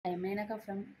M.Menaka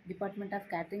from Department of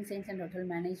Catering Science and Hotel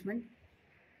Management.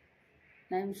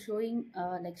 I am showing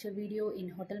a lecture video in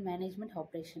hotel management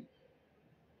operation.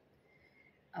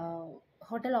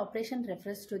 Hotel operation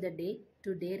refers to the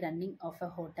day-to-day running of a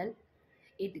hotel.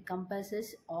 It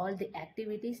encompasses all the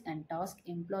activities and tasks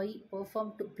employee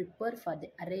perform to prepare for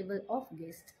the arrival of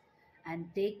guests and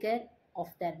take care of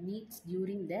their needs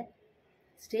during their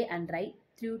stay and right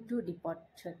through to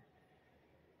departure.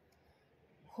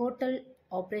 Hotel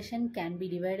operation can be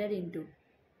divided into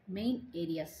main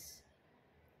areas.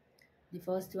 The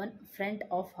first one, front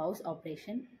of house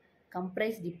operation,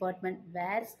 comprise department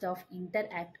where staff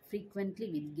interact frequently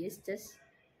with guests,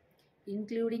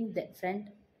 including the front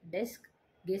desk,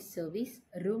 guest service,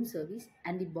 room service,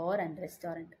 and the bar and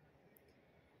restaurant.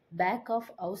 Back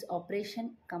of house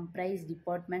operation comprise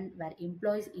department where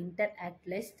employees interact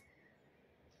less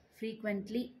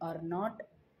frequently or not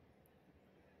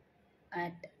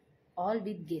at all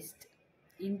with guests,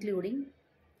 including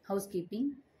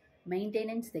housekeeping,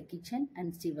 maintenance the kitchen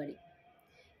and stewarding.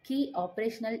 Key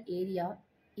operational area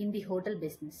in the hotel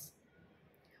business.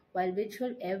 While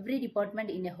virtual every department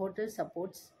in a hotel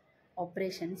supports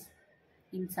operations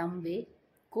in some way,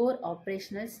 core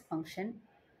operational function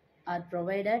are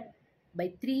provided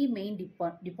by three main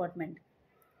department,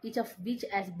 each of which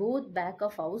has both back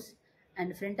of house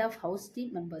and front of house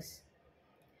team members.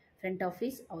 Front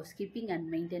office, housekeeping and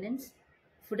maintenance,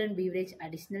 food and beverage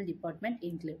additional department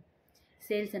include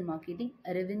sales and marketing,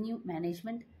 revenue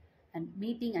management and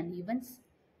meeting and events,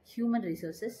 human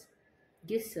resources,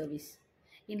 guest service.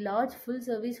 In large full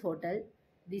service hotel,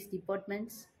 these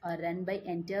departments are run by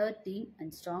entire team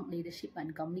and strong leadership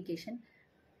and communication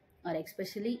are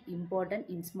especially important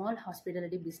in small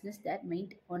hospitality business that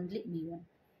meet only me one.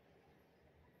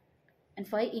 And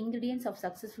five ingredients of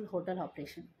successful hotel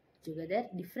operation. Together,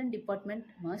 different departments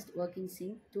must work in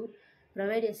sync to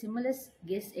provide a seamless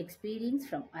guest experience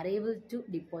from arrival to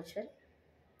departure,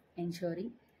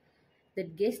 ensuring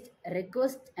that guest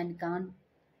requests and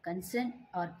consent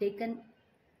are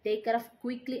take care of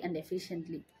quickly and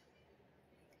efficiently.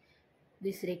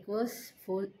 This requires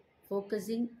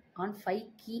focusing on five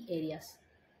key areas.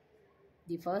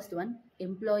 The first one,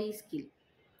 employee skill.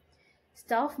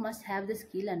 Staff must have the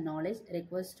skill and knowledge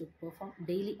required to perform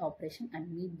daily operation and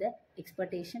meet the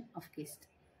expectation of guests.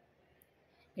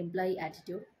 Employee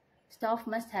attitude. Staff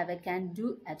must have a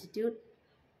can-do attitude,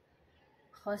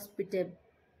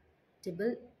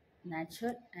 hospitable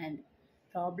nature, and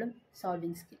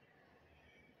problem-solving skill.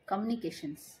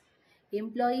 Communications.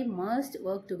 Employee must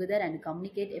work together and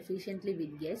communicate efficiently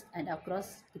with guests and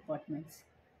across departments.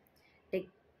 Tech,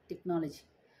 Technology.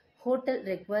 Hotel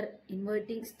require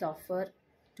innovating software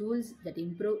tools that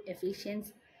improve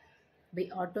efficiency by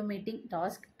automating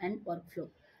tasks and workflow,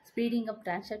 speeding up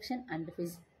transaction and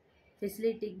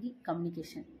facilitating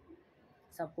communication.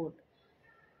 Support.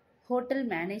 Hotel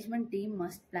management team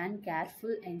must plan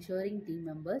careful ensuring team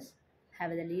members have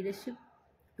the leadership,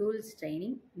 tools,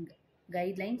 training,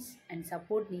 guidelines and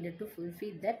support needed to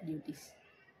fulfill their duties.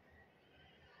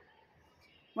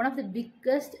 One of the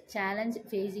biggest challenge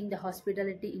facing the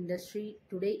hospitality industry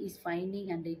today is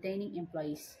finding and retaining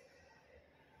employees.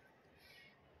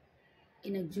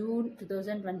 In a June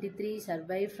 2023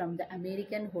 survey from the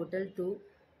American Hotel to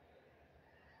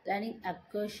Planning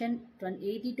Allocation,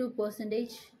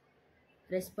 82%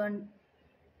 respond,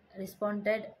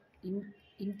 responded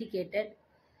indicated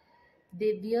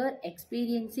they were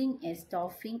experiencing a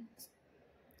staffing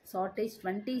shortage.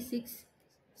 26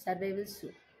 surveys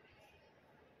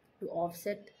to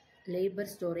offset labor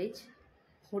storage,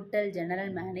 hotel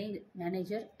general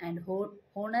manager and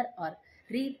owner are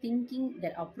rethinking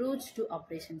their approach to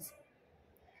operations.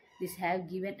 This have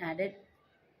given added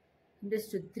interest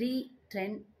to three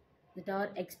trends that are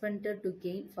expected to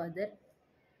gain further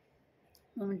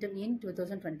momentum in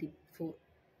 2024.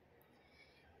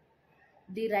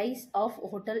 The rise of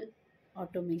hotel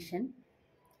automation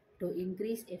to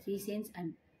increase efficiency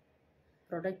and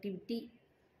productivity.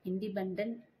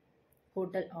 Independent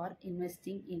hotel are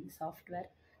investing in software.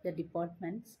 The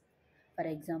departments, for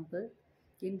example,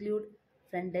 include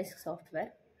front desk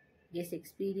software, guest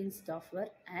experience software,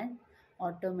 and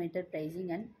automated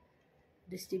pricing and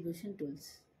distribution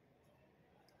tools.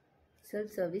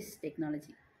 Self-service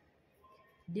technology.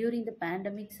 During the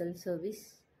pandemic,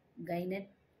 self-service gained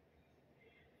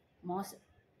mass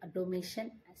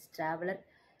automation as traveler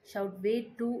should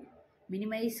way to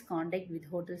minimize contact with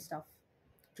hotel staff.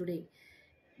 Today,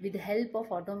 with the help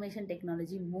of automation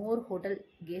technology, more hotel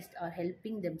guests are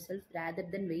helping themselves rather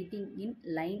than waiting in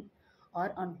line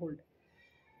or on hold.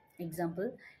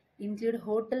 Example include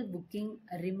hotel booking,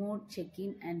 remote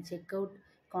check-in and check-out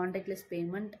contactless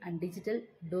payment, and digital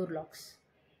door locks.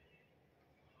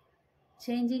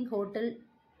 Changing hotel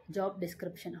job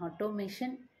description,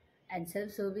 automation and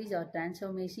self-service are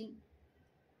transforming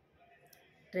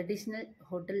traditional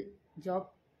hotel job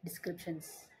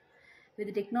descriptions.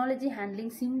 With technology handling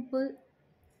simple,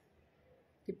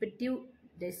 repetitive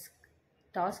desk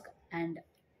task and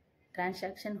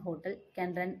transaction, hotel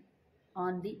can run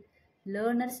on the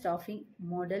learner staffing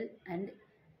model and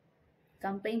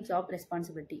combine job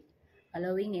responsibility,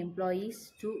 allowing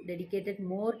employees to dedicate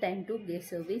more time to guest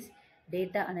service,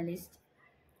 data analyst,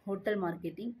 hotel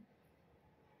marketing,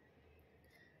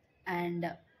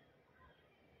 and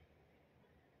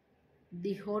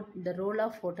the role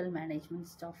of hotel management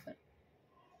software.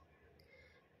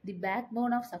 The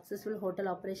backbone of successful hotel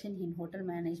operation in hotel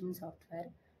management software.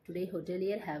 Today,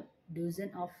 hoteliers have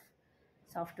dozens of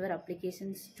software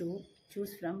applications to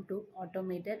choose from to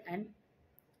automated and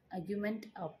augment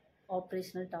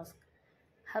operational tasks.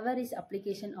 However, these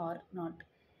applications are not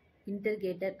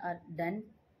integrated or done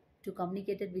to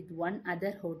communicate it with one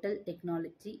other hotel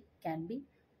technology can be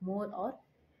more or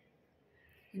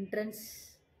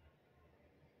hindrance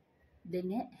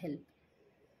than a help.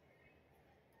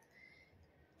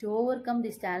 To overcome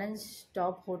this challenge,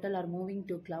 top hotel are moving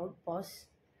to cloud POS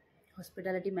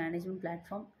hospitality management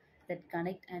platform that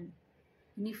connect and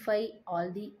unify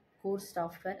all the core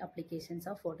software applications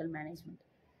of hotel management.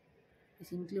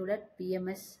 This included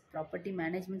PMS, property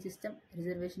management system,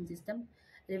 reservation system,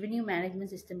 revenue management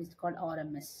system is called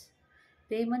RMS,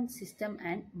 payment system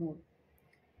and more.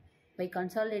 By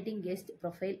consolidating guest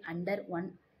profile under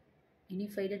one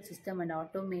unified system and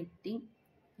automating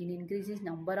in increases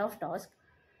number of tasks,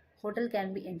 hotel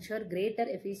can be ensure greater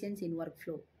efficiency in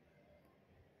workflow,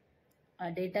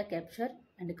 data capture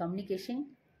and communication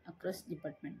across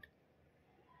department.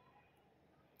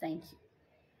 Thank you.